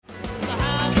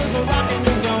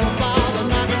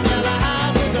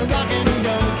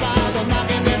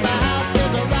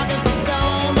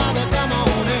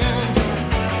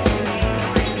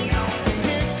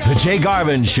The Jay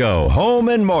Garvin Show, Home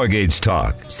and Mortgage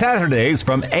Talk. Saturdays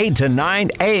from 8 to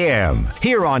 9 a.m.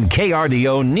 here on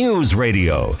KRDO News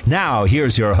Radio. Now,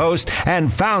 here's your host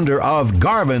and founder of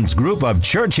Garvin's Group of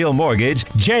Churchill Mortgage,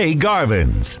 Jay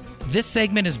Garvins. This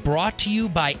segment is brought to you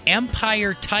by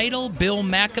Empire Title, Bill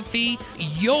McAfee,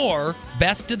 your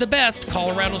best of the best,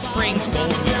 Colorado Springs.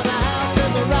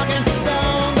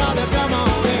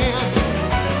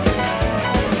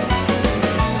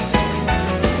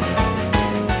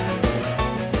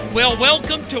 Well,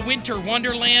 welcome to Winter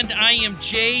Wonderland. I am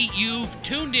Jay. You've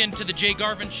tuned in to the Jay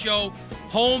Garvin Show,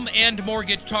 Home and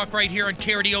Mortgage Talk right here on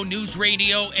KRDO News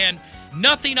Radio. And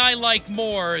nothing I like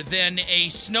more than a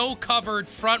snow-covered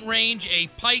Front Range, a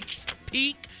Pikes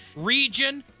Peak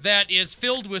region that is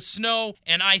filled with snow.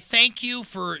 And I thank you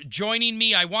for joining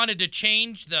me. I wanted to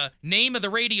change the name of the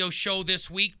radio show this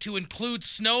week to include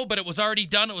snow, but it was already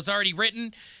done. It was already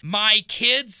written. My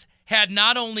kids had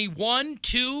not only one,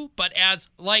 two, but as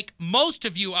like most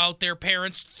of you out there,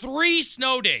 parents, 3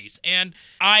 snow days. And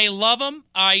I love them.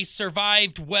 I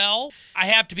survived well. I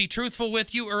have to be truthful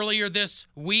with you. Earlier this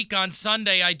week on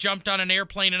Sunday, I jumped on an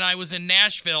airplane and I was in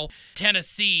Nashville,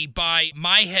 Tennessee, by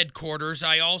my headquarters.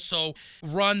 I also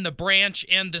run the branch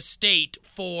and the state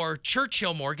for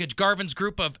Churchill Mortgage, Garvin's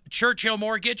Group of Churchill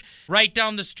Mortgage, right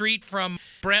down the street from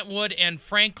Brentwood and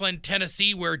Franklin,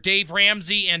 Tennessee, where Dave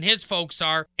Ramsey and his folks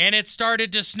are. And it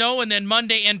started to snow, and then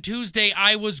Monday and Tuesday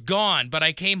I was gone, but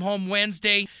I came home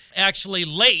Wednesday, actually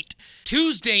late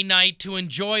Tuesday night, to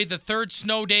enjoy the 3rd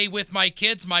snow day with my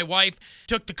kids. My wife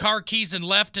took the car keys and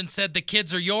left and said, "The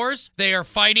kids are yours." They are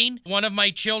fighting. One of my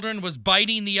children was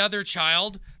biting the other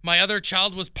child. My other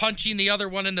child was punching the other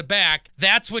one in the back.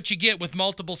 That's what you get with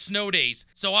multiple snow days.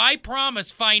 So I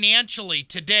promise financially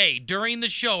today, during the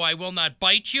show, I will not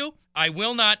bite you. I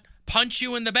will not punch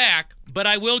you in the back, but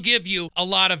I will give you a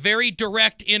lot of very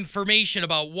direct information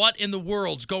about what in the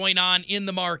world's going on in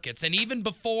the markets. And even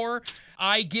before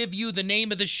I give you the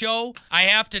name of the show, I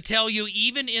have to tell you,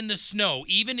 even in the snow,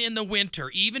 even in the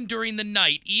winter, even during the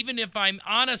night, even if I'm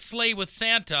on a sleigh with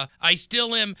Santa, I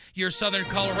still am your Southern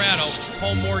Colorado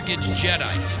home mortgage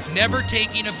Jedi. Never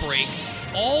taking a break,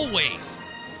 always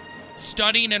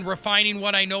studying and refining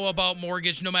what I know about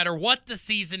mortgage, no matter what the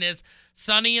season is.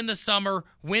 Sunny in the summer,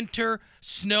 winter,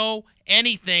 snow,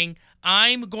 anything.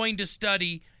 I'm going to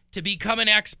study to become an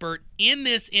expert in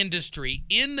this industry,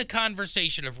 in the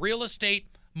conversation of real estate,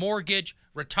 mortgage,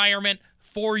 retirement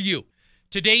for you.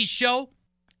 Today's show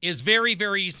is very,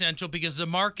 very essential because the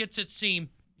markets, it seems,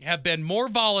 have been more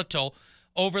volatile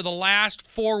over the last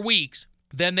 4 weeks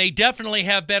than they definitely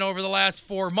have been over the last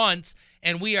 4 months,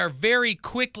 and we are very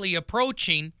quickly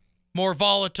approaching more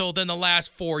volatile than the last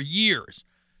 4 years.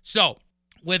 So,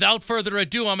 without further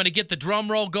ado, I'm going to get the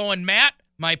drum roll going. Matt,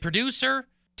 my producer,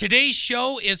 today's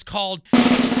show is called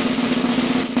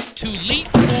To Leap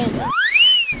Forward.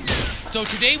 So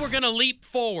today we're going to leap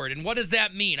forward. And what does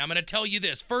that mean? I'm going to tell you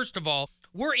this. First of all,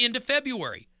 we're into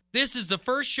February. This is the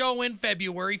first show in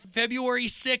February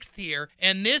 6th here,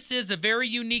 and this is a very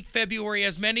unique February,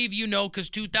 as many of you know, because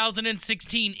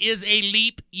 2016 is a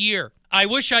leap year. I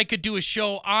wish I could do a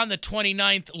show on the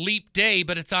 29th leap day,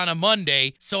 but it's on a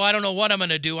Monday, so I don't know what I'm going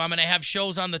to do. I'm going to have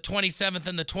shows on the 27th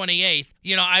and the 28th.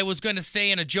 You know, I was going to say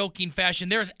in a joking fashion,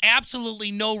 there's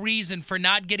absolutely no reason for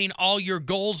not getting all your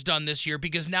goals done this year,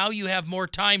 because now you have more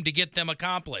time to get them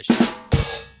accomplished.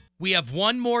 We have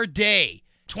one more day,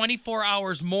 24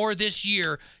 hours more this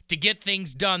year to get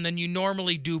things done than you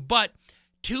normally do, but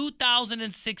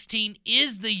 2016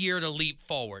 is the year to leap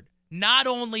forward. Not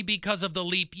only because of the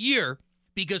leap year,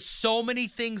 because so many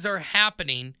things are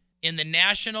happening in the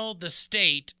national, the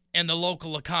state, and the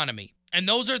local economy. And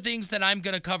those are things that I'm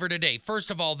going to cover today.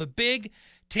 First of all, the big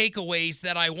takeaways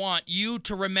that I want you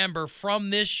to remember from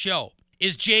this show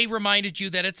is Jay reminded you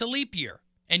that it's a leap year.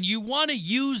 And you want to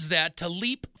use that to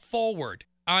leap forward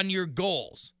on your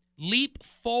goals. Leap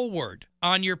forward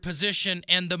on your position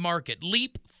and the market.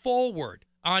 Leap forward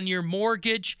on your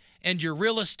mortgage and your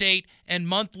real estate and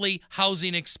monthly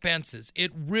housing expenses.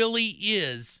 It really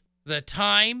is the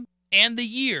time and the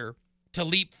year to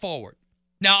leap forward.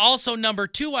 Now, also, number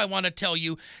 2, I want to tell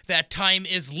you that time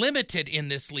is limited in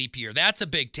this leap year. That's a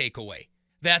big takeaway.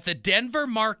 That the Denver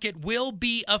market will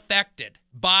be affected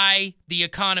by the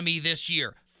economy this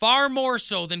year. Far more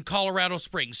so than Colorado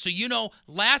Springs. So, you know,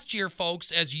 last year,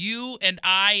 folks, as you and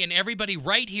I and everybody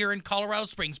right here in Colorado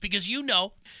Springs, because you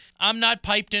know, I'm not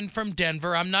piped in from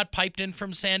Denver. I'm not piped in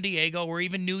from San Diego or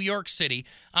even New York City.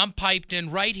 I'm piped in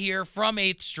right here from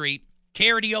 8th Street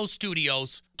KRDO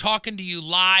Studios, talking to you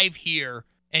live here.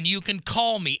 And you can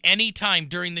call me anytime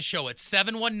during the show at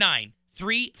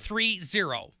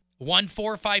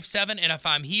 719-330-1457. And if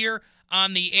I'm here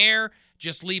on the air,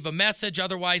 just leave a message.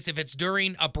 Otherwise, if it's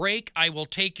during a break, I will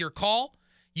take your call.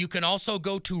 You can also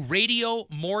go to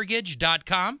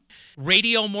radiomortgage.com.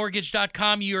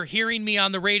 Radiomortgage.com. You're hearing me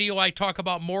on the radio. I talk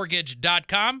about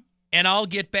mortgage.com. And I'll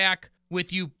get back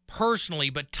with you personally.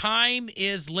 But time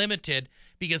is limited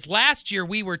because last year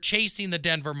we were chasing the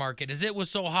Denver market as it was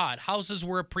so hot. Houses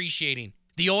were appreciating.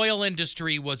 The oil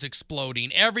industry was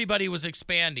exploding. Everybody was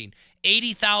expanding.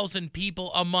 80,000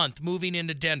 people a month moving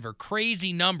into Denver.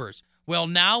 Crazy numbers. Well,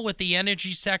 now with the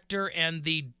energy sector and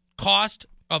the cost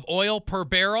of oil per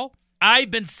barrel,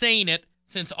 I've been saying it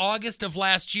since August of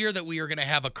last year that we are going to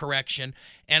have a correction,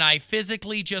 and I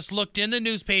physically just looked in the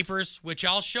newspapers, which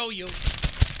I'll show you,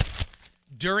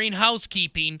 during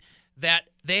housekeeping, that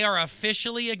they are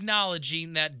officially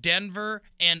acknowledging that Denver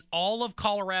and all of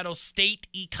Colorado's state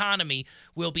economy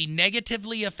will be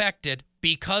negatively affected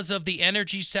because of the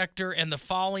energy sector and the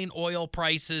falling oil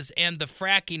prices and the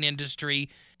fracking industry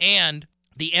and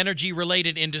the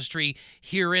energy-related industry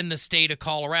here in the state of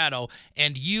Colorado.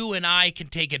 And you and I can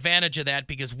take advantage of that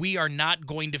because we are not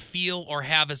going to feel or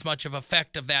have as much of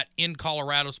effect of that in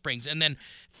Colorado Springs. And then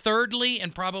thirdly,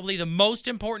 and probably the most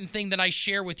important thing that I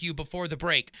share with you before the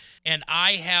break, and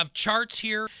I have charts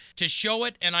here to show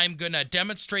it, and I'm going to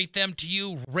demonstrate them to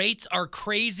you. Rates are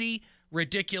crazy,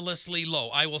 ridiculously low.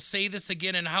 I will say this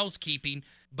again in housekeeping,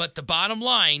 but the bottom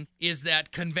line is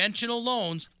that conventional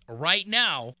loans right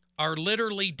now are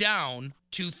literally down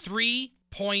to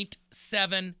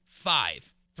 3.75.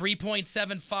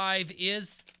 3.75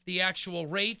 is the actual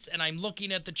rates, and I'm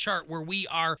looking at the chart where we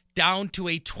are down to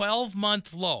a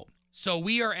 12-month low. So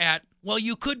we are at, well,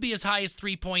 you could be as high as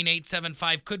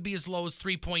 3.875, could be as low as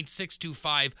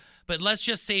 3.625, but let's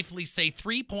just safely say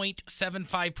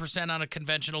 3.75% on a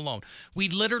conventional loan. We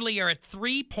literally are at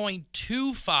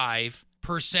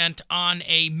 3.25% on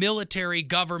a military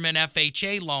government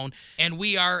FHA loan, and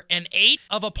we are 1/8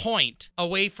 of a point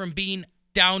away from being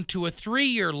down to a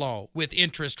 3-year low with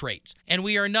interest rates. And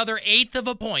we are another 1/8 of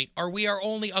a point, or we are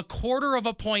only 1/4 of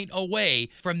a point away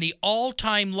from the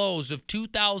all-time lows of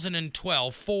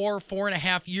 2012,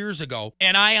 4.5 years ago.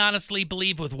 And I honestly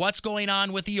believe with what's going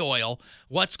on with the oil,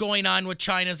 what's going on with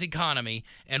China's economy,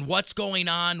 and what's going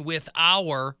on with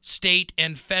our state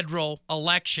and federal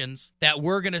elections, that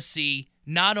we're going to see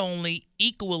not only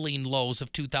equaling lows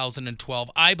of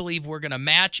 2012, I believe we're going to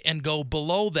match and go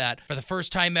below that for the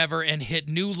first time ever and hit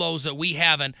new lows that we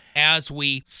haven't as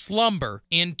we slumber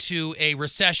into a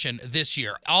recession this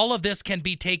year. All of this can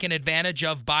be taken advantage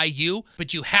of by you,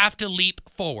 but you have to leap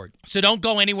forward. So don't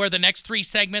go anywhere. The next 3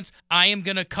 segments, I am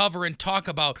going to cover and talk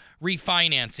about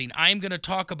refinancing. I'm going to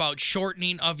talk about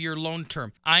shortening of your loan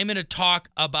term. I'm going to talk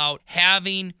about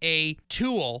having a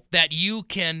tool that you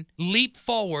can leap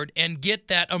forward and get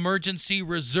that emergency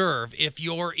reserve if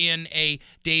you're in a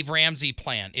Dave Ramsey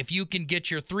plan, if you can get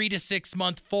your 3 to 6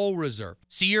 month full reserve.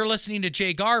 See, you're listening to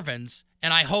Jay Garvin's,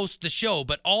 and I host the show,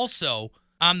 but also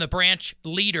I'm the branch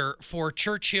leader for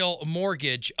Churchill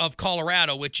Mortgage of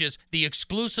Colorado, which is the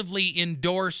exclusively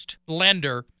endorsed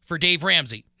lender for Dave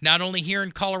Ramsey. Not only here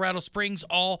in Colorado Springs,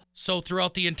 also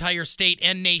throughout the entire state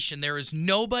and nation. There is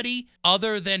nobody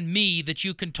other than me that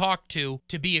you can talk to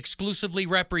be exclusively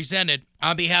represented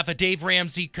on behalf of Dave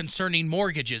Ramsey concerning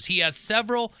mortgages. He has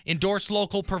several endorsed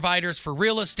local providers for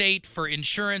real estate, for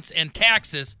insurance, and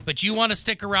taxes. But you want to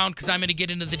stick around because I'm going to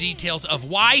get into the details of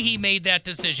why he made that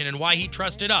decision and why he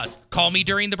trusted us. Call me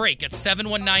during the break at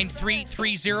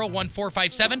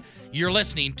 719-330-1457. You're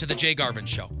listening to The Jay Garvin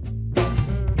Show.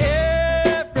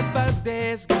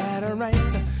 Everybody's got a right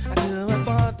to a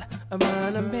thought,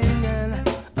 an opinion,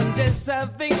 on just how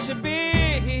things should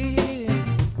be.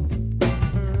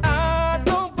 I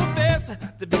don't profess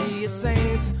to be a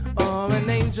saint or an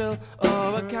angel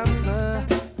or a counselor.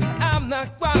 I'm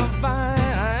not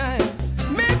qualified.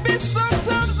 Maybe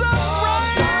sometimes I'm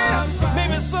right.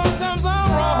 Maybe sometimes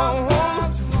I'm wrong.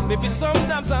 Maybe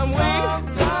sometimes I'm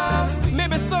weak.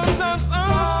 Maybe sometimes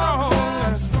I'm strong.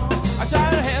 I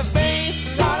try to have faith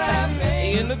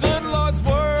in the good Lord's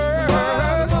word.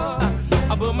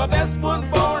 I put my best foot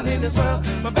forward in this world.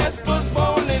 My best foot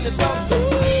forward in this world.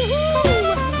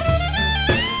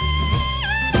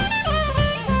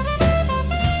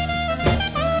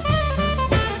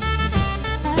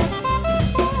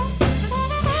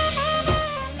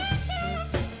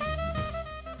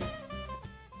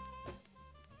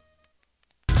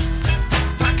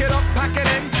 Pack it up, pack it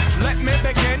in. Let me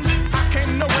begin. I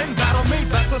came to win. Battle me,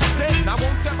 that's a sin. I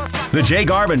won't ever stop. The Jay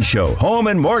Garvin Show, Home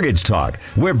and Mortgage Talk.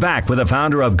 We're back with the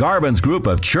founder of Garvin's Group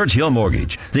of Churchill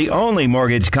Mortgage, the only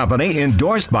mortgage company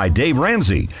endorsed by Dave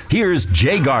Ramsey. Here's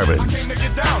Jay Garvin. I came to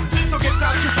get down, so get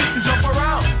out your seat and jump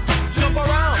around. Jump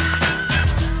around.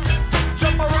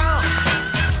 Jump around.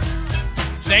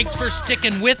 Thanks for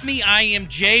sticking with me. I am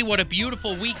Jay. What a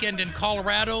beautiful weekend in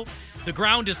Colorado. The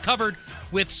ground is covered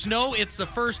with snow. It's the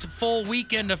first full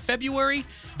weekend of February.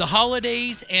 The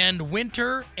holidays and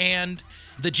winter and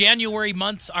the January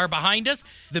months are behind us.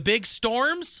 The big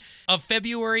storms of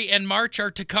February and March are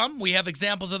to come. We have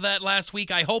examples of that last week.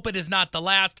 I hope it is not the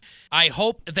last. I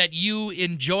hope that you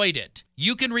enjoyed it.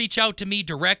 You can reach out to me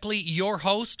directly, your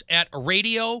host, at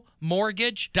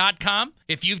radiomortgage.com.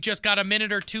 If you've just got a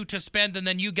minute or two to spend and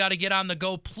then you got to get on the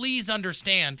go, please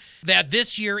understand that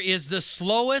this year is the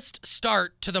slowest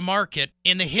start to the market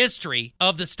in the history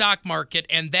of the stock market,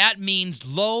 and that means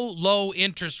low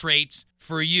interest rates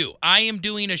for you. I am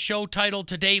doing a show titled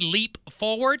today, Leap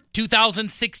Forward.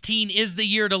 2016 is the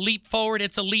year to leap forward.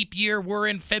 It's a leap year. We're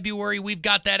in February. We've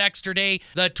got that extra day,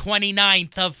 the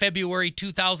 29th of February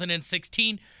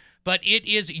 2016. But it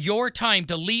is your time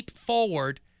to leap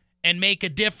forward and make a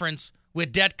difference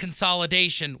with debt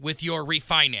consolidation with your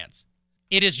refinance.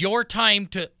 It is your time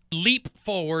to leap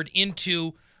forward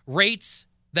into rates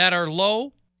that are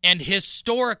low and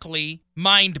historically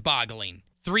mind-boggling.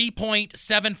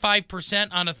 3.75%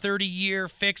 on a 30-year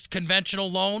fixed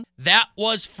conventional loan. That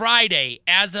was Friday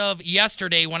as of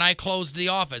yesterday when I closed the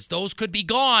office. Those could be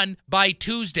gone by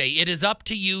Tuesday. It is up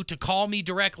to you to call me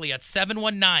directly at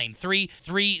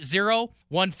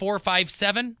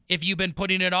 719-330-1457 if you've been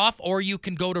putting it off, or you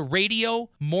can go to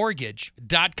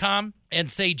radiomortgage.com and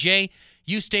say, Jay,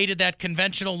 you stated that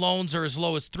conventional loans are as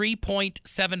low as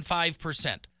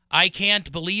 3.75%. I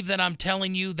can't believe that I'm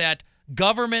telling you that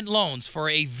government loans for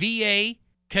a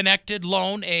VA-connected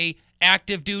loan, a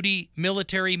active duty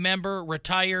military member,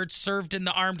 retired, served in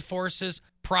the armed forces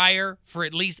prior for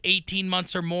at least 18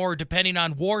 months or more, depending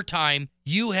on wartime,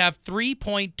 you have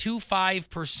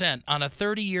 3.25% on a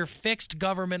 30-year fixed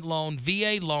government loan,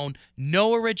 VA loan,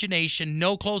 no origination,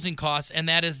 no closing costs, and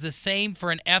that is the same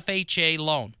for an FHA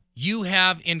loan. You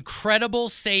have incredible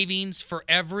savings for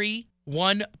every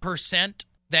 1%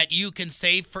 that you can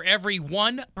save, for every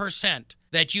 1%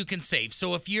 that you can save.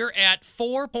 So if you're at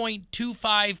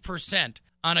 4.25%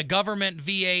 on a government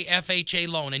VA FHA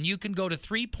loan and you can go to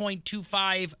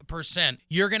 3.25%,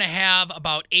 you're going to have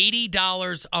about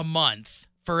 $80 a month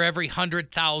for every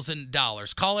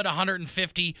 $100,000. Call it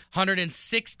 $150,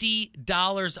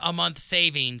 $160 a month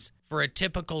savings for a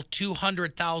typical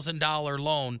 $200,000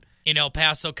 loan in El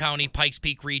Paso County, Pikes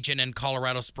Peak region, and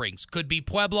Colorado Springs. Could be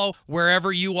Pueblo,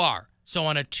 wherever you are. So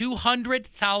on a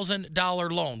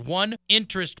 $200,000 loan, one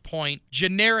interest point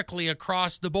generically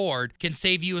across the board can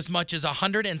save you as much as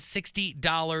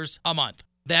 $160 a month.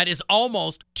 That is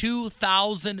almost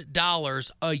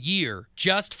 $2,000 a year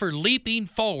just for leaping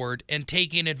forward and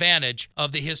taking advantage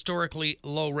of the historically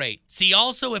low rate. See,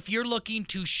 also, if you're looking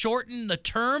to shorten the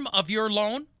term of your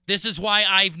loan, this is why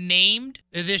I've named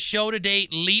this show today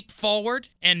Leap Forward,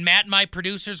 and Matt, my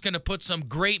producer, is going to put some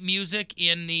great music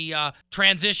in the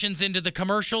transitions into the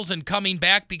commercials and coming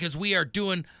back, because we are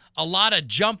doing a lot of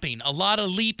jumping, a lot of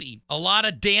leaping, a lot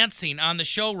of dancing on the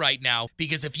show right now,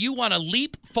 because if you want to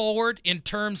leap forward in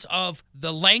terms of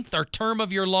the length or term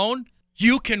of your loan,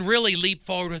 you can really leap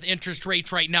forward with interest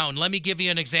rates right now. And let me give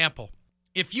you an example.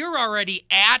 If you're already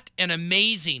at an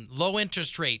amazing low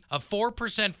interest rate of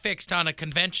 4% fixed on a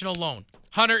conventional loan,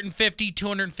 $150,000,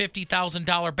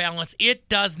 $250,000 balance, it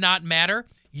does not matter.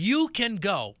 You can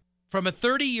go from a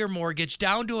 30-year mortgage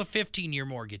down to a 15-year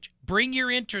mortgage. Bring your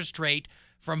interest rate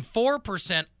from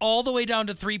 4% all the way down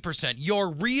to 3%. Your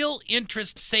real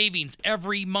interest savings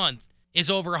every month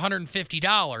is over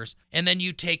 $150. And then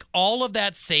you take all of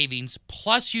that savings,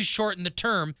 plus you shorten the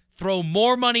term, throw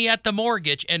more money at the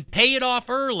mortgage and pay it off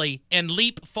early and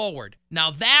leap forward. Now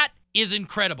that is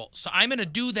incredible. So I'm going to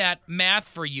do that math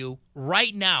for you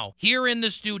right now here in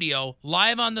the studio,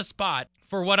 live on the spot,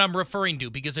 for what I'm referring to.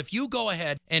 Because if you go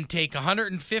ahead and take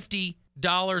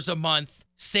 $150 a month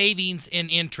savings in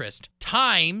interest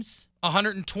times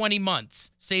 120 months.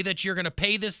 Say that you're going to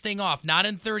pay this thing off, not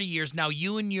in 30 years. Now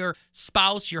you and your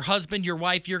spouse, your husband, your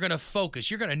wife, you're going to focus.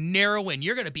 You're going to narrow in.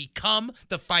 You're going to become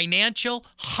the financial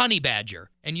honey badger,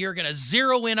 and you're going to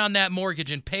zero in on that mortgage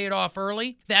and pay it off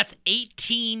early. That's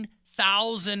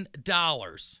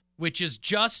 $18,000, which is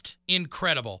just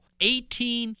incredible.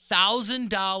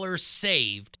 $18,000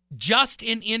 saved just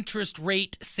in interest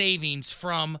rate savings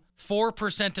from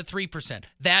 4% to 3%.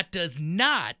 That does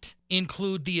not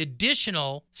include the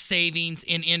additional savings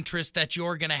in interest that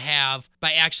you're going to have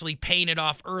by actually paying it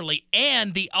off early.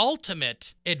 And the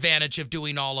ultimate advantage of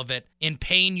doing all of it in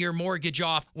paying your mortgage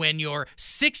off when you're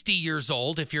 60 years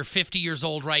old, if you're 50 years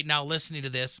old right now listening to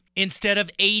this, instead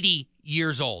of 80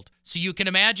 years old. So you can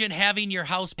imagine having your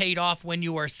house paid off when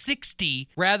you are 60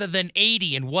 rather than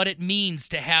 80, and what it means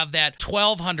to have that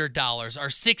 $1,200 or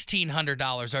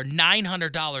 $1,600 or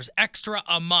 $900 extra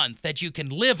a month that you can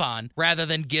live on rather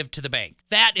than give to the bank.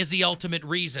 That is the ultimate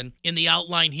reason in the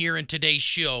outline here in today's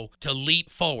show to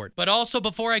leap forward. But also,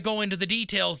 before I go into the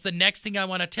details, the next thing I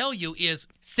want to tell you is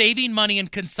saving money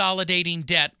and consolidating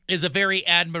debt is a very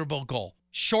admirable goal.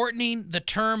 Shortening the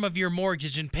term of your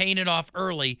mortgage and paying it off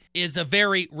early is a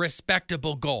very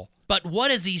respectable goal. But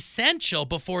what is essential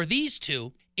before these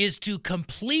two is to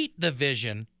complete the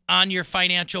vision on your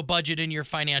financial budget and your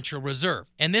financial reserve.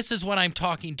 And this is what I'm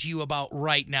talking to you about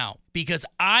right now, because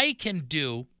I can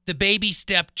do the baby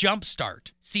step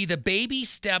jumpstart. See, the baby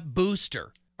step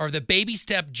booster or the baby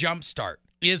step jumpstart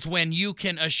is when you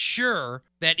can assure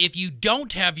that if you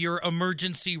don't have your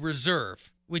emergency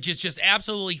reserve, which is just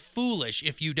absolutely foolish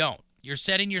if you don't. You're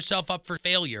setting yourself up for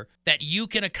failure, that you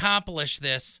can accomplish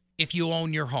this if you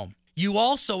own your home. You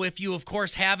also, if you, of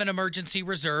course, have an emergency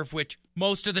reserve, which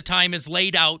most of the time is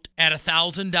laid out at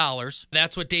 $1,000.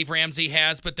 That's what Dave Ramsey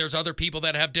has, but there's other people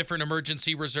that have different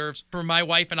emergency reserves. For my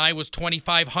wife and I was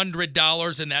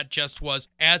 $2,500, and that just was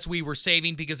as we were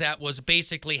saving because that was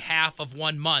basically half of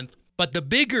 1 month. But the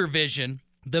bigger vision,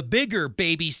 the bigger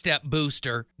baby step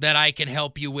booster that I can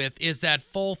help you with is that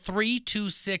full 3 to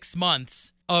 6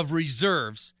 months of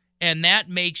reserves, and that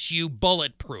makes you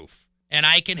bulletproof. And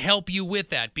I can help you with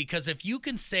that because if you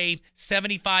can save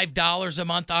 $75 a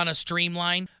month on a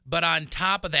streamline, but on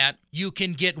top of that, you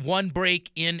can get one break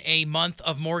in a month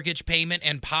of mortgage payment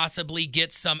and possibly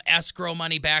get some escrow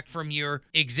money back from your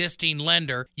existing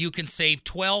lender, you can save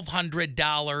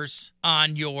 $1,200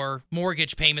 on your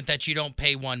mortgage payment that you don't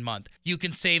pay 1 month. You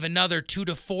can save another $2,000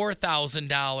 to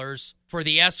 $4,000 for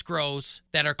the escrows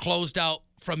that are closed out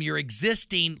from your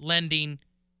existing lending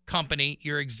company,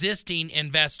 your existing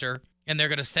investor, and they're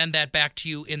going to send that back to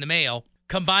you in the mail.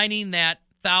 Combining that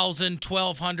 $1,000,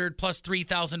 $1,200 plus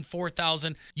 $3,000,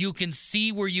 $4,000, you can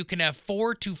see where you can have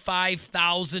 $4,000 to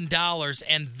 $5,000,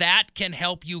 and that can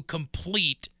help you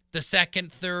complete the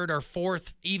second, third, or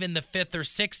fourth, even the fifth or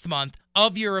sixth month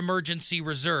of your emergency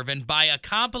reserve. And by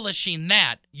accomplishing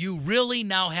that, you really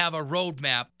now have a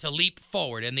roadmap to leap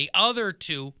forward. And the other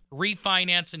two,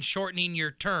 refinance and shortening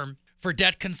your term for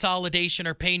debt consolidation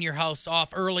or paying your house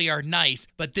off early, are nice,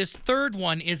 but this third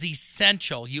one is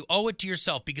essential. You owe it to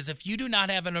yourself, because if you do not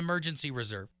have an emergency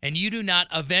reserve and you do not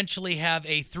eventually have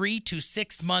a 3 to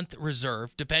 6 month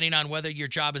reserve, depending on whether your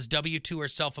job is W-2 or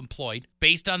self-employed,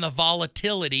 based on the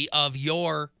volatility of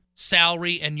your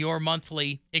salary and your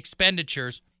monthly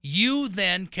expenditures, you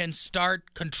then can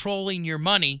start controlling your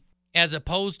money as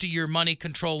opposed to your money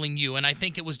controlling you. And I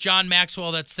think it was John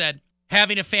Maxwell that said,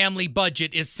 having a family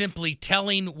budget is simply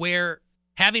telling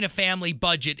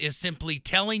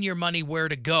your money where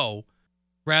to go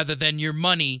rather than your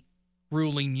money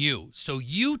ruling you. So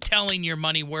you telling your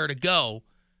money where to go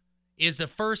is the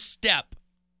first step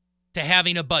to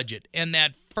having a budget. And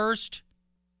that first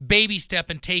baby step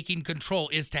in taking control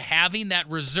is to having that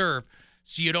reserve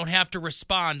so you don't have to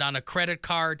respond on a credit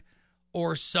card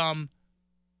or some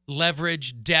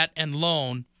leverage, debt, and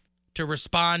loan to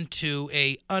respond to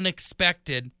a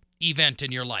unexpected event in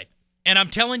your life. And I'm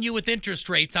telling you, with interest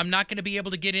rates, I'm not going to be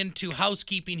able to get into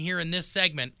housekeeping here in this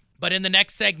segment, but in the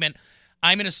next segment,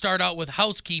 I'm going to start out with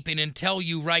housekeeping and tell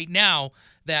you right now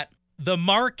that the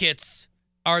markets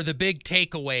are the big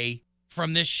takeaway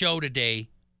from this show today,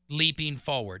 leaping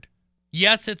forward.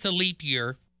 Yes, it's a leap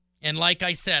year, and like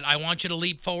I said, I want you to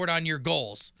leap forward on your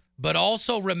goals, but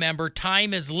also remember,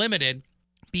 time is limited,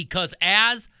 because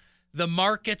as the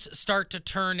markets start to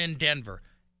turn in Denver,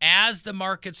 as the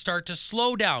markets start to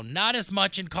slow down, not as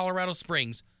much in Colorado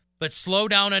Springs, but slow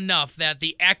down enough that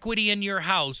the equity in your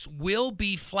house will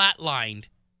be flatlined,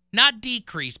 not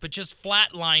decreased, but just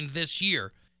flatlined this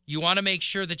year. You want to make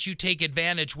sure that you take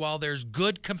advantage while there's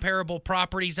good comparable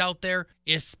properties out there,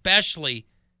 especially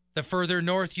the further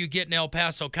north you get in El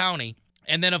Paso County.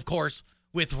 And then, of course,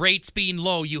 with rates being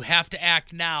low, you have to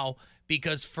act now,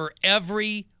 because for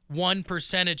every 1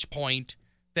 percentage point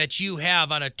that you have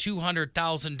on a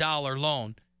 $200,000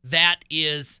 loan, that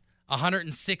is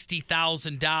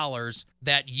 $160,000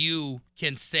 that you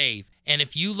can save. And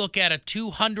if you look at a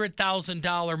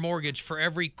 $200,000 mortgage, for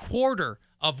every quarter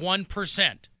of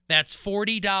 1%, that's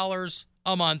 $40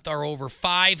 a month, or over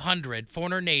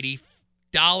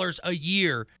 $480 a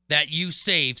year that you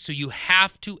save. So you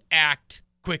have to act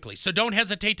quickly. So don't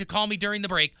hesitate to call me during the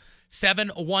break.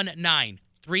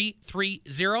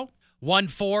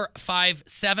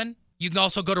 719-330-1457. You can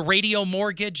also go to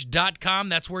radiomortgage.com.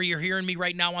 That's where you're hearing me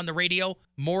right now on the radio.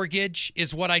 Mortgage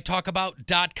is what I talk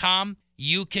about.com.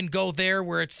 You can go there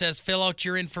where it says fill out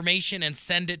your information and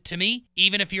send it to me.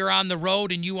 Even if you're on the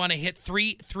road and you want to hit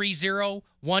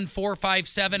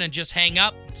 330-1457 and just hang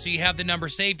up so you have the number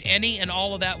saved, any and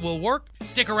all of that will work.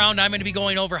 Stick around. I'm going to be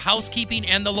going over housekeeping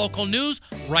and the local news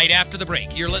right after the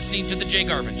break. You're listening to The Jay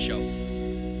Garvin Show.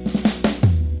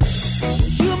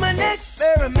 Human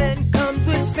experiment comes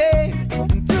with pain,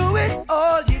 and through it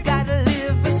all you gotta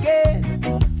live again.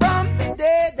 From the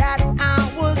day that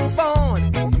I was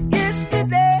born,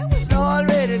 yesterday was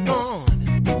already gone.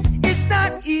 It's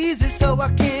not easy, so I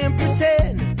can't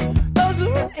pretend. Those who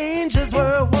were angels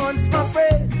were once my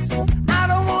friends. I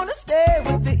don't wanna stay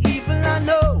with the evil I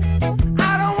know.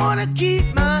 I don't wanna keep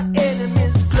my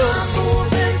enemies close. I'm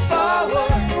moving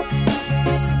forward.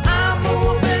 I'm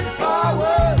moving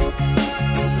forward.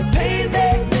 The pain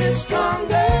made me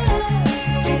stronger.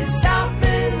 Can't stop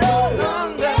me no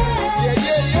longer.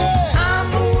 I'm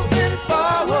moving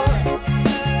forward.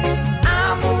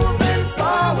 I'm moving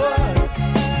forward.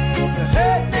 The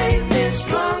hurt made me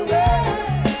stronger.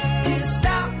 Can't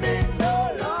stop me no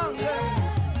longer.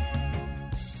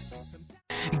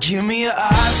 Give me your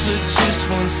eyes for just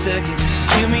 1 second.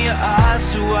 Give me your eyes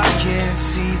so I can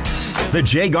see. The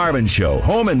Jay Garvin Show,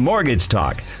 Home and Mortgage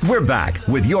Talk. We're back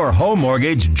with your home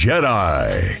mortgage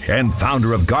Jedi and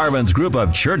founder of Garvin's Group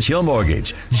of Churchill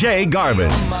Mortgage, Jay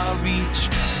Garvin's. My reach.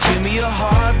 Give me your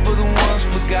heart for the ones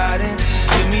forgotten.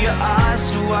 Give me your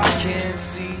eyes so I can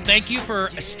see. Thank you for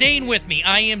staying with me.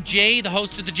 I am Jay, the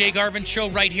host of The Jay Garvin Show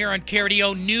right here on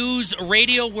KRDO News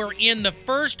Radio. We're in the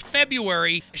first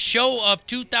February show of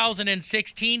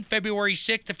 2016, February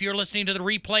 6th. If you're listening to the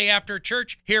replay after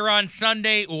church here on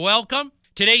Sunday, welcome.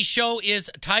 Today's show is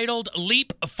titled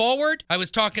Leap Forward. I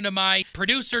was talking to my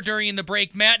producer during the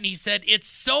break, Matt, and he said it's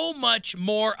so much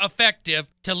more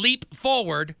effective to leap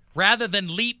forward rather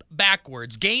than leap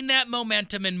backwards. Gain that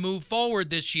momentum and move forward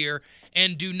this year,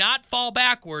 and do not fall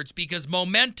backwards, because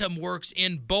momentum works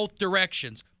in both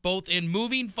directions, both in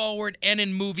moving forward and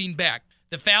in moving back.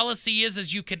 The fallacy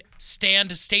is you can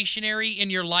stand stationary in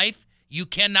your life. You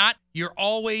cannot. You're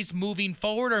always moving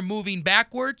forward or moving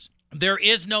backwards. There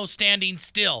is no standing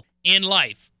still in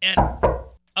life. And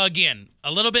again,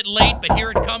 a little bit late, but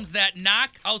here it comes, that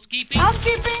knock. Housekeeping.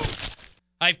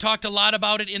 I've talked a lot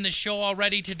about it in the show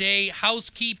already today.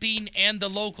 Housekeeping and the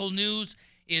local news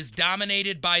is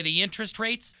dominated by the interest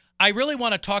rates. I really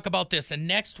want to talk about this, and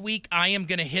next week I am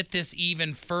going to hit this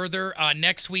even further.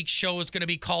 Next week's show is going to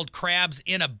be called Crabs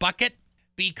in a Bucket,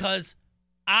 because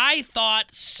I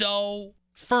thought so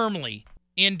firmly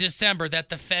in December that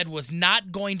the Fed was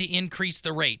not going to increase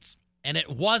the rates. And it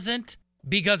wasn't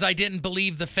because I didn't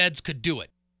believe the Feds could do it.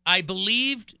 I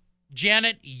believed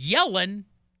Janet Yellen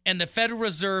and the Federal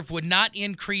Reserve would not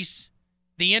increase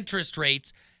the interest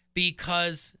rates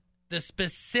because the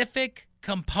specific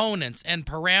components and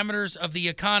parameters of the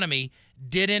economy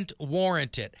didn't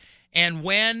warrant it. And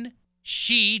when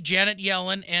Janet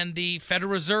Yellen, and the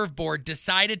Federal Reserve Board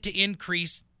decided to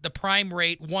increase the prime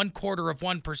rate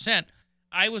 0.25%,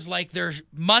 I was like, there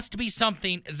must be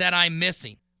something that I'm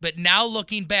missing. But now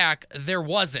looking back, there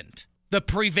wasn't. The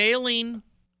prevailing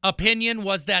opinion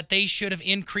was that they should have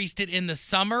increased it in the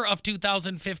summer of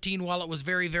 2015 while it was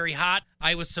very, very hot.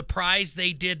 I was surprised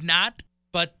they did not.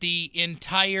 But the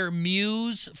entire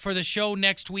muse for the show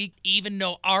next week, even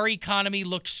though our economy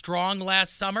looked strong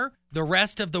last summer, the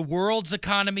rest of the world's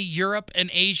economy, Europe and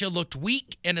Asia, looked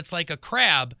weak. And it's like a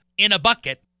crab in a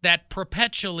bucket that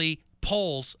perpetually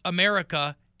pulls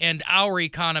America and our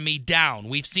economy down.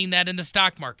 We've seen that in the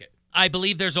stock market. I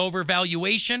believe there's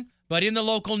overvaluation, but in the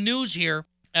local news here,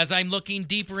 as I'm looking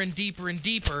deeper and deeper and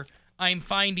deeper, I'm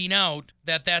finding out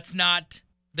that that's not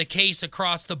the case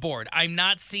across the board. I'm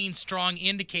not seeing strong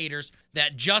indicators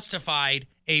that justified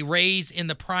a raise in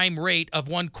the prime rate of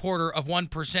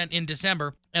 0.25% in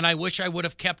December, and I wish I would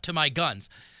have kept to my guns.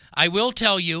 I will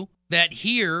tell you that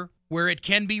here, where it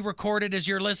can be recorded as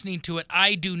you're listening to it,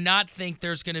 I do not think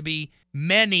there's going to be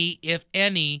many, if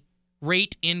any,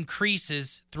 rate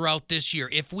increases throughout this year.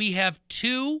 If we have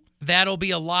 2, that'll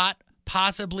be a lot,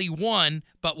 possibly 1,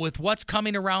 but with what's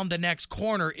coming around the next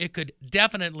corner, it could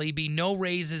definitely be no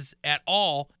raises at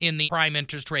all in the prime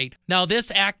interest rate. Now, this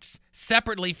acts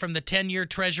separately from the 10-year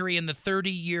Treasury and the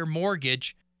 30-year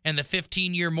mortgage and the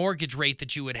 15-year mortgage rate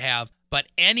that you would have. But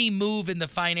any move in the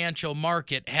financial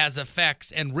market has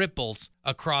effects and ripples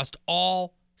across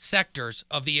all sectors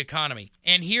of the economy.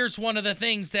 And here's one of the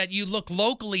things that you look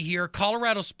locally here.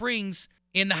 Colorado Springs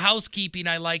in the housekeeping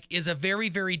I like is a very,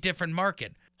 very different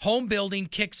market. Home building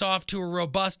kicks off to a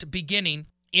robust beginning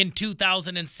in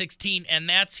 2016, and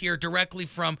that's here directly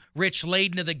from Rich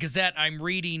Layden of the Gazette. I'm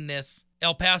reading this.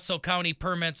 El Paso County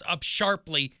permits up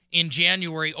sharply in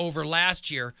January over last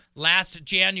year. Last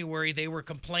January, they were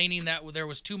complaining that there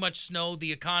was too much snow,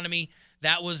 the economy.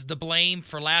 That was the blame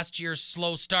for last year's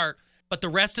slow start. But the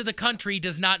rest of the country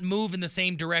does not move in the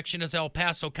same direction as El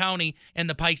Paso County and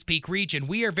the Pikes Peak region.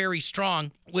 We are very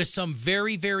strong with some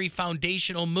very, very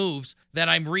foundational moves that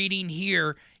I'm reading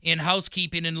here in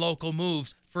housekeeping and local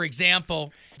moves. For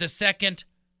example, the second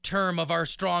term of our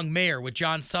strong mayor with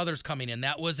John Suthers coming in.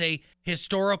 That was a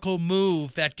historical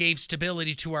move that gave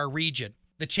stability to our region.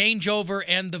 The changeover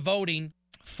and the voting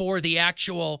for the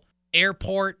actual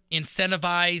airport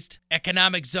incentivized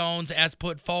economic zones as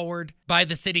put forward by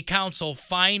the city council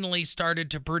finally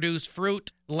started to produce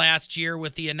fruit last year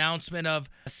with the announcement of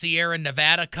Sierra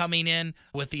Nevada coming in,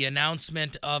 with the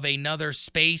announcement of another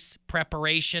space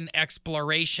preparation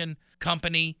exploration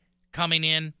company coming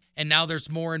in, and now there's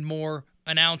more and more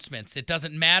announcements. It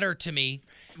doesn't matter to me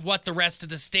what the rest of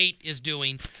the state is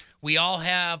doing. We all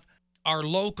have our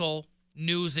local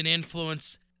news and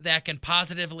influence that can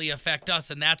positively affect us,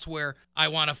 and that's where I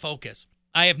want to focus.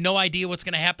 I have no idea what's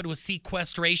going to happen with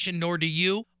sequestration, nor do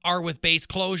you, or with base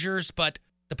closures, but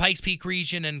the Pikes Peak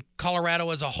region and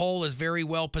Colorado as a whole is very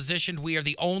well positioned. We are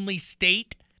the only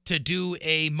state to do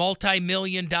a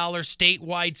multi-million-dollar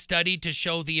statewide study to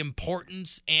show the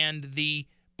importance and the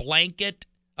blanket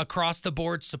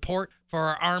across-the-board support for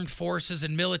our armed forces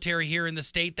and military here in the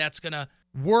state. That's going to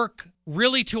work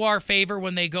really to our favor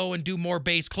when they go and do more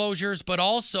base closures, but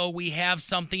also we have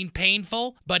something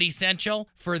painful but essential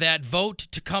for that vote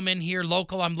to come in here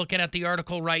local. I'm looking at the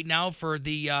article right now for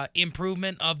the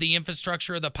improvement of the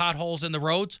infrastructure of the potholes in the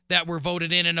roads that were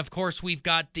voted in, and of course we've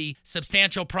got the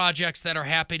substantial projects that are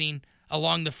happening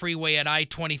along the freeway at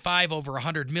I-25, over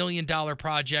 $100 million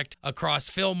project across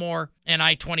Fillmore and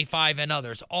I-25 and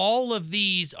others. All of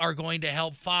these are going to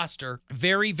help foster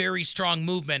very, very strong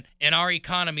movement in our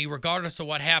economy regardless of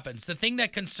what happens. The thing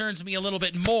that concerns me a little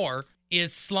bit more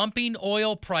is slumping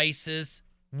oil prices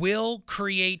will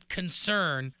create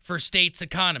concern for states'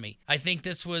 economy. I think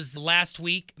this was last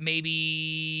week,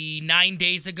 maybe 9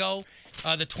 days ago.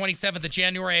 The 27th of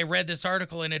January, I read this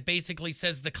article, and it basically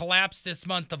says the collapse this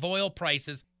month of oil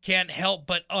prices can't help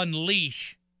but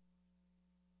unleash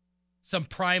some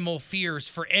primal fears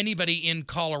for anybody in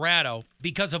Colorado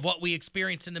because of what we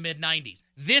experienced in the mid-90s.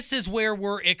 This is where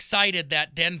we're excited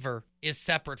that Denver is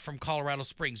separate from Colorado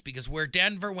Springs, because where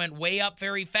Denver went way up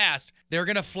very fast, they're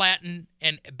going to flatten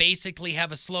and basically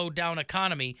have a slowed down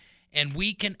economy, and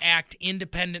we can act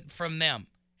independent from them.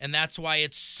 And that's why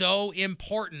it's so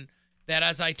important that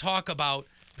as I talk about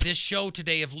this show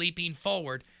today of Leaping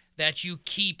Forward, that you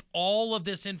keep all of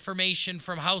this information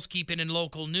from housekeeping and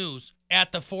local news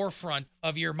at the forefront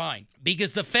of your mind.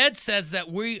 Because the Fed says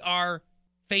that we are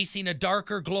facing a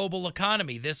darker global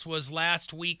economy. This was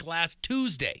last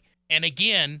Tuesday. And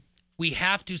again, we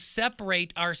have to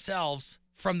separate ourselves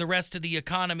from the rest of the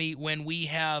economy when we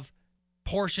have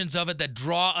portions of it that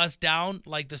draw us down,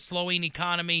 like the slowing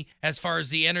economy as far as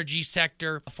the energy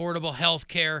sector, affordable health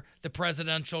care, the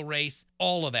presidential race,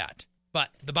 all of that.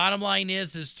 But the bottom line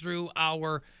is through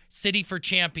our City for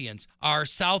Champions, our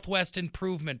Southwest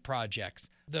Improvement projects,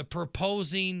 the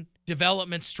proposing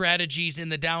development strategies in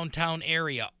the downtown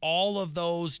area, all of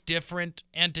those different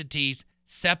entities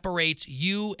separates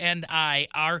you and I,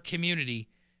 our community,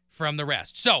 from the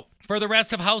rest. So, for the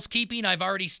rest of housekeeping, I've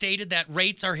already stated that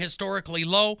rates are historically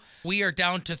low. We are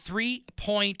down to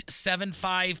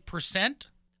 3.75%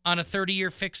 on a 30-year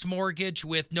fixed mortgage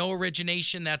with no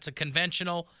origination. That's a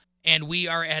conventional. And we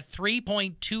are at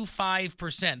 3.25%,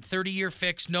 30-year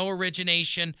fixed, no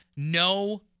origination,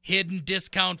 no hidden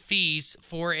discount fees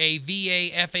for a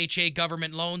VA, FHA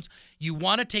government loans. You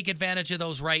want to take advantage of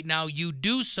those right now. You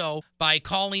do so by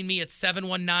calling me at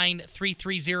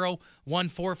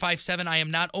 719-330-1457. I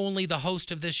am not only the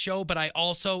host of this show, but I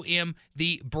also am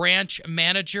the branch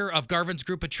manager of Garvin's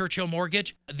Group of Churchill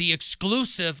Mortgage, the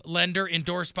exclusive lender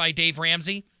endorsed by Dave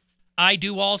Ramsey. I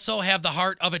do also have the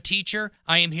heart of a teacher.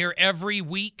 I am here every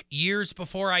week, years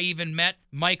before I even met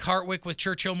Mike Hartwick with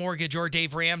Churchill Mortgage or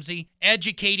Dave Ramsey,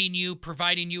 educating you,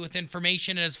 providing you with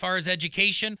information. And as far as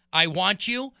education, I want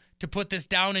you to put this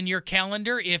down in your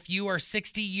calendar. If you are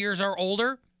 60 years or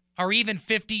older, or even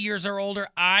 50 years or older,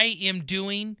 I am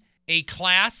doing a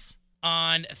class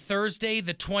on Thursday,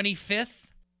 the 25th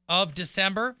of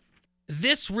December.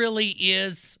 This really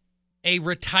is a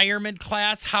retirement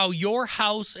class, how your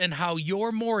house and how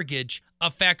your mortgage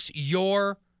affects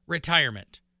your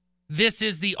retirement. This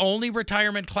is the only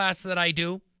retirement class that I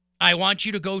do. I want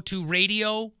you to go to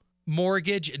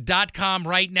radiomortgage.com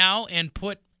right now and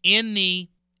put in the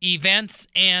events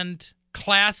and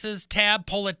classes tab,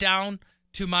 pull it down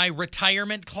to my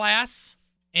retirement class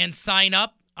and sign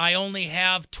up. I only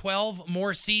have 12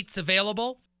 more seats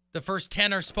available. The first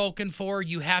 10 are spoken for.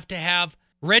 You have to have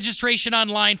registration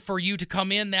online for you to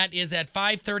come in. That is at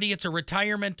 5:30. It's a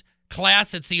retirement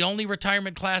class. It's the only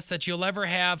retirement class that you'll ever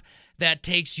have that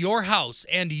takes your house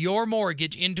and your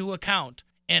mortgage into account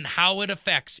and how it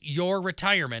affects your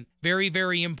retirement. Very,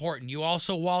 very important. You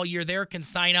also, while you're there, can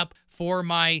sign up for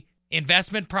my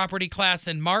investment property class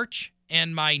in March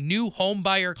and my new home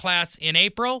buyer class in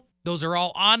April. Those are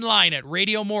all online at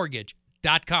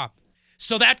radiomortgage.com.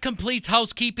 So that completes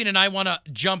housekeeping, and I want to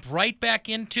jump right back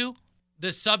into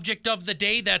the subject of the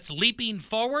day. That's leaping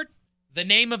forward. The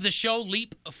name of the show,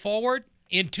 Leap Forward,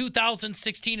 in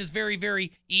 2016 is very,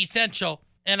 very essential.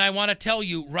 And I want to tell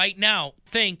you right now,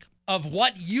 think of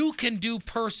what you can do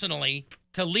personally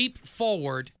to leap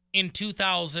forward in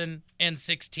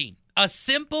 2016. A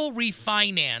simple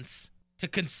refinance to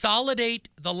consolidate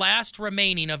the last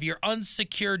remaining of your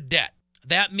unsecured debt.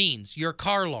 That means your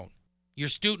car loan, your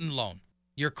student loan,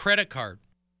 your credit card,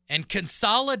 and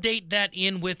consolidate that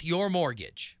in with your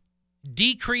mortgage.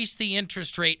 Decrease the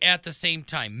interest rate at the same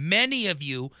time. Many of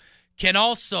you can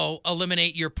also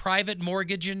eliminate your private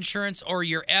mortgage insurance or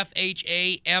your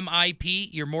FHA MIP,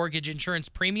 your mortgage insurance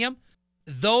premium.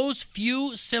 Those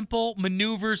few simple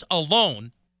maneuvers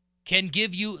alone can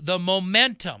give you the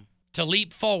momentum to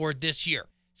leap forward this year.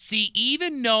 See,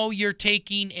 even though you're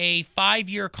taking a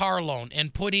 5-year car loan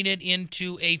and putting it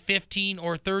into a 15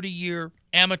 or 30-year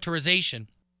amortization,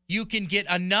 you can get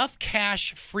enough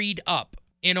cash freed up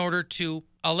in order to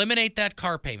eliminate that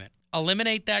car payment,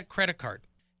 eliminate that credit card.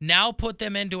 Now put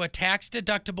them into a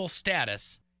tax-deductible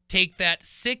status. Take that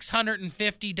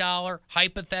 $650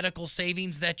 hypothetical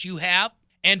savings that you have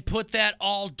and put that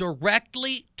all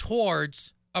directly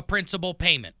towards a principal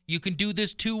payment. You can do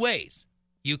this two ways.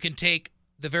 You can take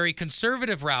the very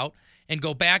conservative route and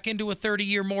go back into a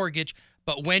 30-year mortgage,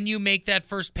 but when you make that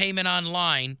first payment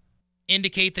online,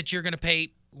 indicate that you're going to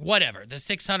pay whatever, the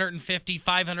 $650,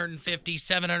 $550,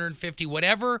 $750,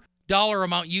 whatever dollar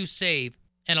amount you save,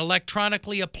 and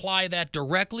electronically apply that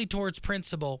directly towards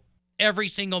principal every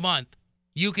single month.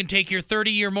 You can take your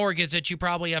 30-year mortgage that you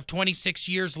probably have 26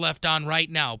 years left on right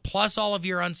now, plus all of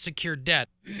your unsecured debt,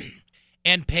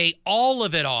 and pay all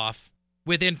of it off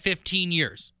within 15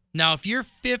 years. Now, if you're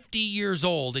 50 years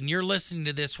old and you're listening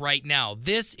to this right now,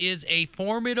 this is a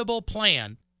formidable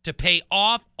plan to pay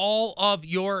off all of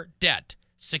your debt,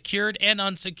 secured and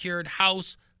unsecured,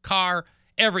 house, car,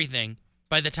 everything,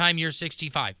 by the time you're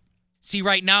 65. See,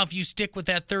 right now, if you stick with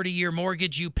that 30-year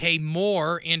mortgage, you pay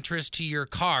more interest to your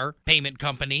car payment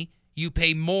company. You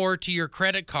pay more to your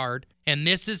credit card. And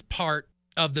this is part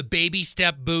of the baby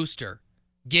step booster,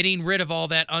 getting rid of all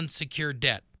that unsecured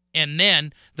debt. And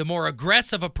then the more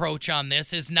aggressive approach on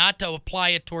this is not to apply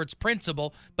it towards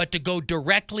principal, but to go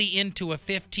directly into a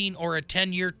 15 or a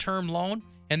 10-year term loan.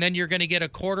 And then you're going to get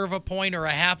 1/4 of a point or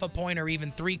 1/2 a point or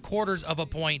even 3/4 of a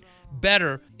point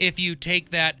better if you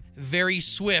take that very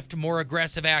swift, more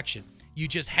aggressive action. You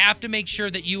just have to make sure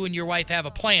that you and your wife have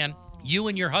a plan. You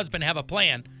and your husband have a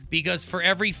plan, because for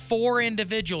every 4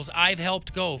 individuals I've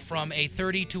helped go from a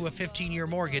 30 to a 15-year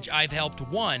mortgage, I've helped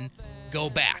 1 go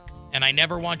back. And I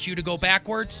never want you to go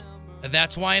backwards.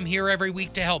 That's why I'm here every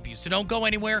week to help you. So don't go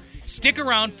anywhere. Stick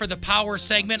around for the power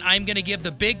segment. I'm going to give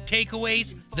the big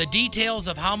takeaways, the details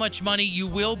of how much money you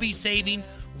will be saving,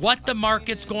 what the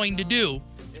market's going to do.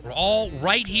 We're all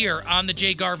right here on the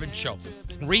Jay Garvin Show.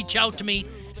 Reach out to me,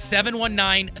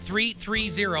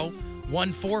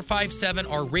 719-330-1457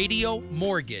 or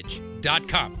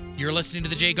radiomortgage.com. You're listening to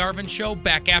the Jay Garvin Show.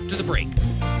 Back after the break.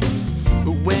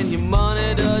 When your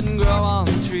money doesn't grow on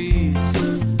trees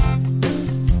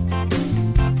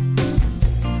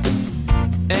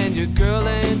and your girl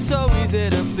ain't so easy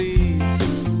to please,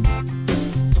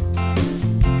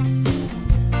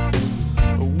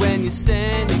 when you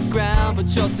stand your ground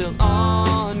but you're still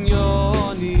on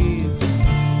your knees,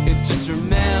 just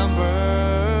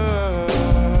remember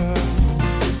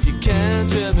you can't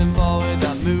driven forward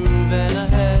without moving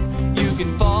ahead. You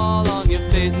can fall on your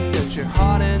face and hurt your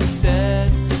heart instead.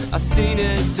 I seen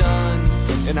it done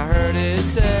and I heard it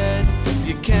said,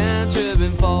 you can't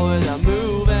driven forward without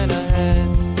moving ahead.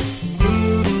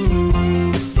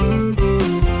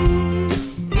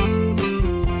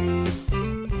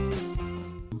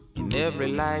 In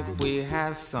every life we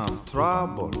have some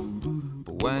trouble,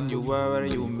 but when you worry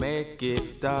you make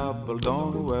it double.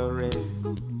 Don't worry,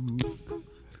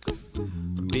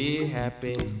 be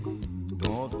happy.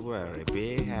 Don't worry,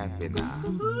 be happy now.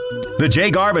 The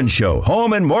Jay Garvin Show,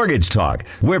 Home and Mortgage Talk.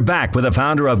 We're back with the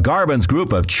founder of Garvin's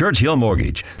Group of Churchill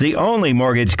Mortgage, the only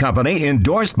mortgage company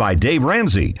endorsed by Dave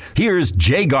Ramsey. Here's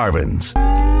Jay Garvin's.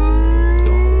 Don't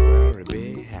worry,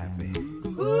 be happy.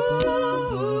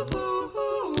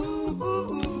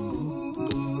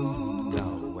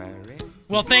 Don't worry.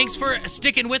 Well, thanks for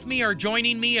sticking with me or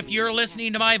joining me. If you're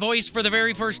listening to my voice for the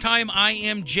very first time, I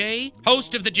am Jay,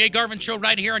 host of the Jay Garvin Show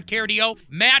right here on KRDO.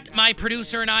 Matt, my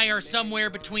producer, and I are somewhere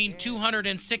between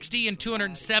 260 and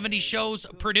 270 shows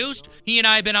produced. He and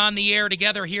I have been on the air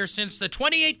together here since the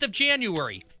 28th of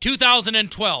January,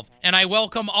 2012. And I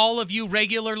welcome all of you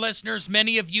regular listeners.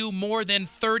 Many of you, more than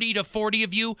 30 to 40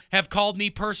 of you, have called me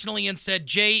personally and said,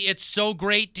 Jay, it's so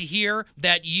great to hear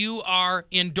that you are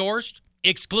endorsed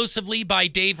exclusively by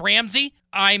Dave Ramsey.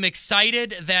 I'm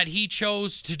excited that he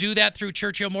chose to do that through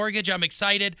Churchill Mortgage. I'm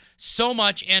excited so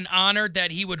much and honored that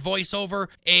he would voice over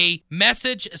a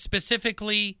message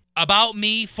specifically about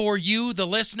me for you, the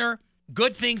listener.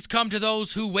 Good things come to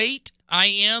those who wait. I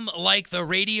am like the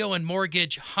radio and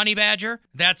mortgage honey badger.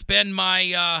 That's been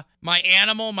my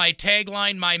animal, my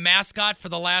tagline, my mascot for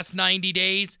the last 90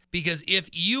 days. Because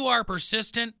if you are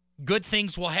persistent, good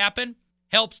things will happen.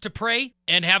 Helps to pray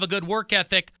and have a good work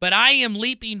ethic. But I am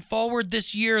leaping forward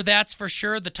this year, that's for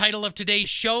sure. The title of today's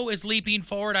show is Leaping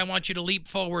Forward. I want you to leap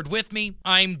forward with me.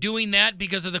 I'm doing that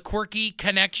because of the quirky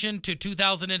connection to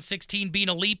 2016 being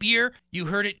a leap year. You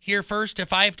heard it here first.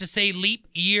 If I have to say leap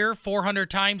year 400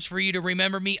 times for you to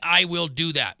remember me, I will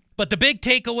do that. But the big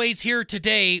takeaways here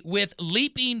today with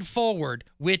Leaping Forward,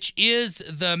 which is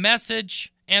the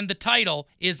message and the title,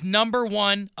 is number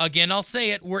one. Again, I'll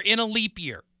say it. We're in a leap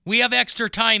year. We have extra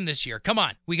time this year. Come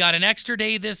on. We got an extra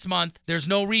day this month. There's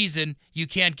no reason you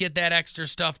can't get that extra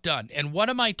stuff done. And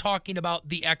what am I talking about,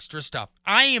 the extra stuff?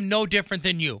 I am no different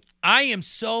than you. I am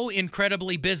so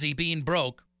incredibly busy being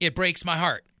broke, it breaks my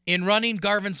heart. In running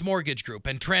Garvin's Mortgage Group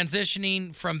and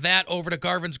transitioning from that over to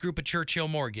Garvin's Group at Churchill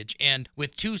Mortgage, and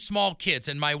with two small kids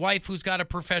and my wife who's got a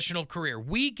professional career,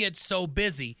 we get so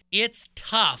busy, it's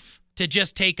tough to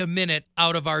just take a minute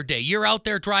out of our day. You're out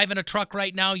there driving a truck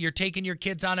right now, you're taking your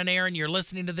kids on an errand, you're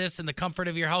listening to this in the comfort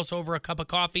of your house over a cup of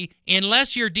coffee.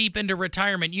 Unless you're deep into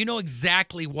retirement, you know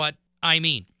exactly what I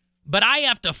mean. But I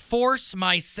have to force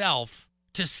myself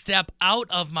to step out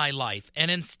of my life,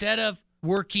 and instead of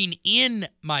working in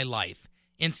my life,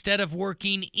 instead of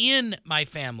working in my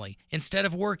family, instead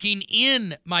of working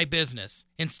in my business,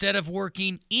 instead of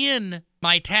working in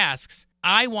my tasks,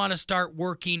 I want to start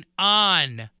working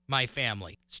on my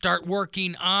family, start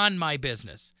working on my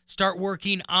business, start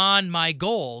working on my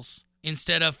goals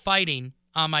instead of fighting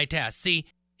on my tasks. See,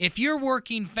 if you're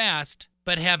working fast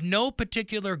but have no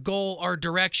particular goal or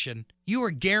direction, you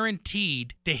are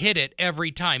guaranteed to hit it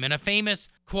every time. And a famous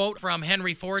quote from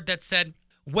Henry Ford that said,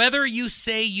 whether you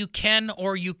say you can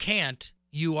or you can't,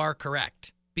 you are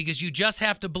correct. Because you just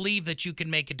have to believe that you can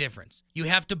make a difference. You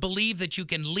have to believe that you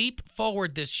can leap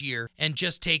forward this year and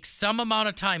just take some amount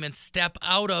of time and step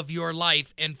out of your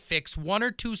life and fix one or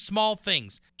two small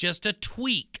things, just a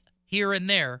tweak here and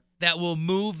there that will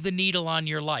move the needle on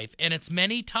your life. And it's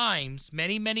many times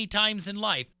in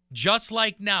life, just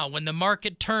like now when the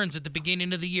market turns at the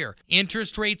beginning of the year,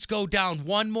 interest rates go down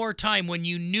one more time when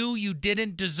you knew you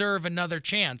didn't deserve another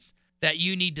chance, that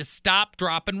you need to stop,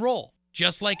 drop, and roll.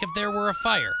 Just like if there were a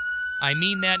fire. I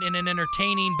mean that in an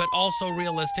entertaining but also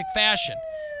realistic fashion.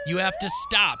 You have to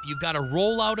stop. You've got to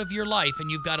roll out of your life, and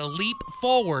you've got to leap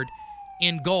forward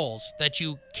in goals that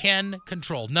you can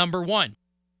control. Number one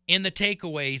in the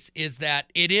takeaways is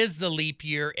that it is the leap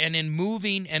year, and in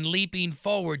moving and leaping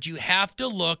forward, you have to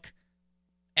look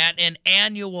at an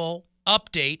annual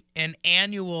update, an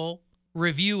annual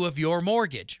review of your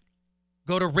mortgage.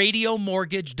 Go to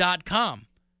radiomortgage.com.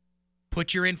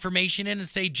 Put your information in and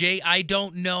say, Jay, I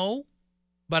don't know,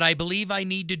 but I believe I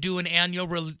need to do an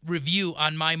annual review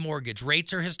on my mortgage.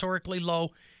 Rates are historically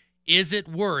low. Is it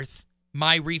worth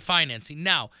my refinancing?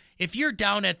 Now, if you're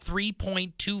down at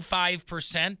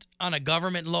 3.25% on a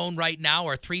government loan right now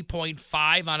or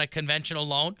 3.5% on a conventional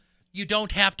loan, you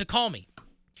don't have to call me.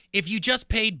 If you just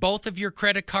paid both of your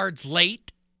credit cards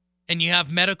late and you have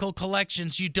medical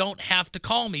collections, you don't have to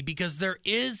call me because there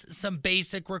is some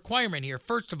basic requirement here.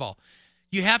 First of all,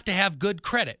 you have to have good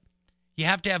credit. You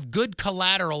have to have good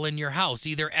collateral in your house,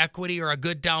 either equity or a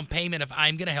good down payment if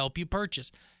I'm going to help you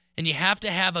purchase. And you have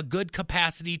to have a good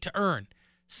capacity to earn,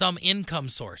 some income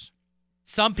source.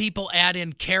 Some people add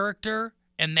in character,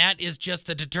 and that is just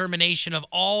the determination of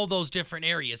all those different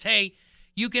areas. Hey,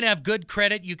 you can have good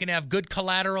credit, you can have good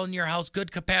collateral in your house,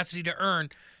 good capacity to earn,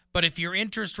 But if your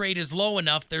interest rate is low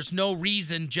enough, there's no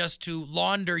reason just to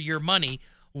launder your money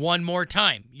one more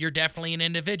time. You're definitely an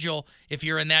individual, if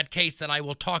you're in that case, that I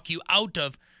will talk you out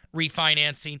of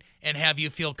refinancing and have you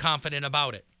feel confident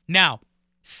about it. Now,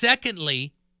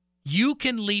 secondly, you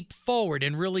can leap forward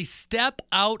and really step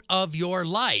out of your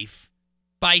life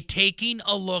by taking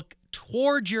a look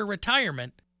towards your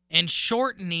retirement and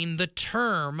shortening the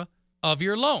term of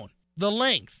your loan, the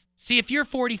length. See, if you're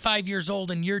 45 years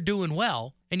old and you're doing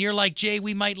well, and you're like, Jay,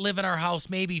 we might live in our house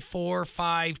maybe 4,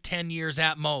 5, 10 years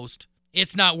at most,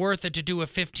 it's not worth it to do a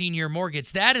 15-year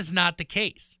mortgage. That is not the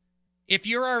case. If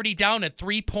you're already down at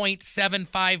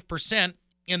 3.75%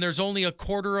 and there's only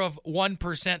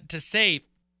 0.25% to save,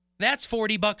 that's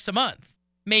 $40 a month,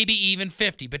 maybe even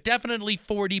 50, but definitely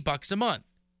 $40 a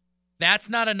month. That's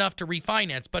not enough to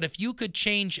refinance, but if you could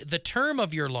change the term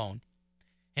of your loan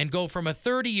and go from a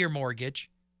 30-year mortgage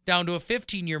down to a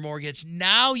 15-year mortgage,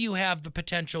 now you have the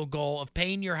potential goal of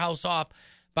paying your house off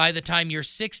by the time you're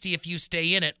 60 if you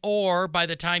stay in it, or by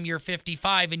the time you're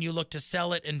 55 and you look to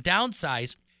sell it and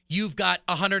downsize, you've got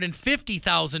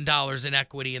 $150,000 in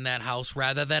equity in that house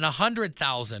rather than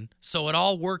 $100,000. So it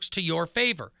all works to your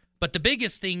favor. But the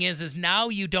biggest thing is now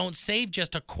you don't save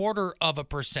just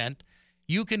 0.25%.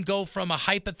 You can go from a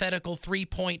hypothetical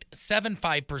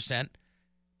 3.75%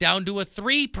 down to a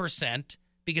 3%,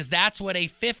 because that's what a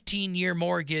 15-year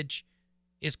mortgage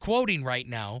is quoting right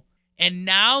now. And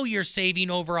now you're saving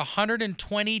over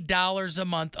 $120 a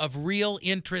month of real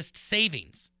interest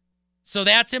savings. So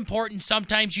that's important.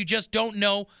 Sometimes you just don't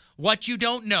know what you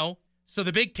don't know. So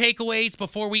the big takeaways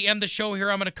before we end the show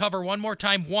here, I'm going to cover one more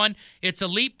time. 1, it's a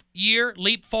leap year,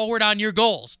 leap forward on your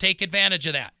goals. Take advantage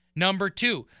of that. Number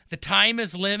 2, the time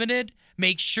is limited.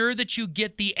 Make sure that you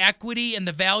get the equity and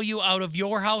the value out of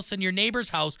your house and your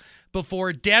neighbor's house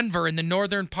before Denver and the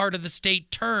northern part of the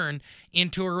state turn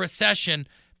into a recession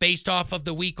based off of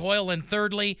the weak oil. And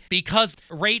thirdly, because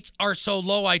rates are so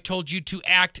low, I told you to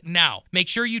act now. Make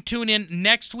sure you tune in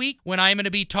next week when I'm going to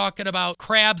be talking about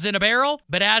crabs in a barrel.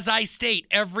 But as I state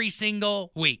every single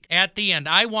week, at the end,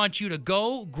 I want you to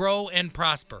go, grow, and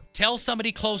prosper. Tell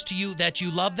somebody close to you that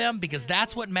you love them, because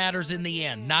that's what matters in the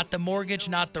end. Not the mortgage,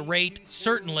 not the rate,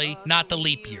 certainly not the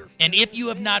leap year. And if you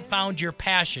have not found your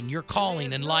passion, your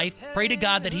calling in life, pray to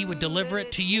God that He would deliver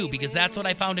it to you, because that's what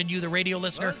I found in you, the radio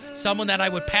listener, someone that I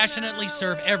would passionately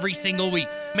serve every single week.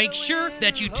 Make sure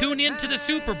that you tune in to the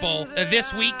Super Bowl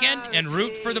this weekend and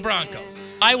root for the Broncos.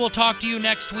 I will talk to you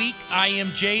next week. I am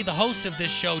Jay, the host of this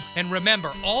show. And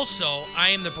remember, also,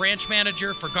 I am the branch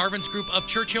manager for Garvin's Group of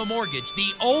Churchill Mortgage,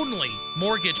 the only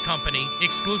mortgage company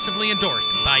exclusively endorsed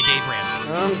by Dave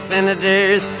Ramsey.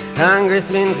 Senators,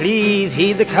 congressmen, please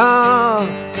heed the call.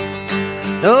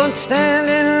 Don't stand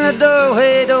in the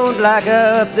doorway, don't block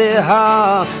up the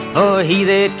hall, for he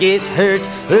that gets hurt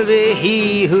will be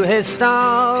he who has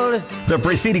stalled. The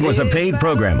preceding was a paid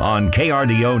program on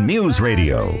KRDO News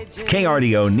Radio.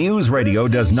 KRDO News Radio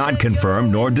does not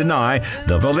confirm nor deny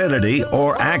the validity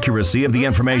or accuracy of the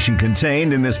information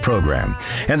contained in this program,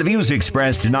 and the views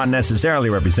expressed do not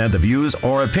necessarily represent the views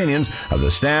or opinions of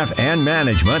the staff and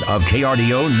management of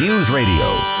KRDO News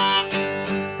Radio.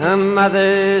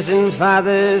 Mothers and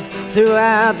fathers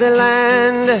throughout the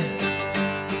land,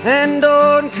 and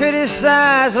don't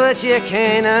criticize what you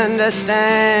can't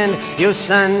understand. Your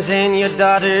sons and your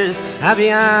daughters are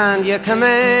beyond your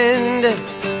command.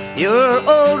 Your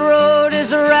old road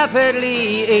is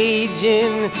rapidly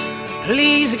aging.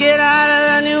 Please get out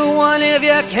of the new one if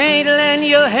you can't lend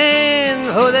your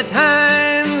hand, for the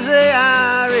times they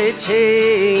are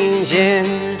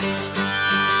a-changing.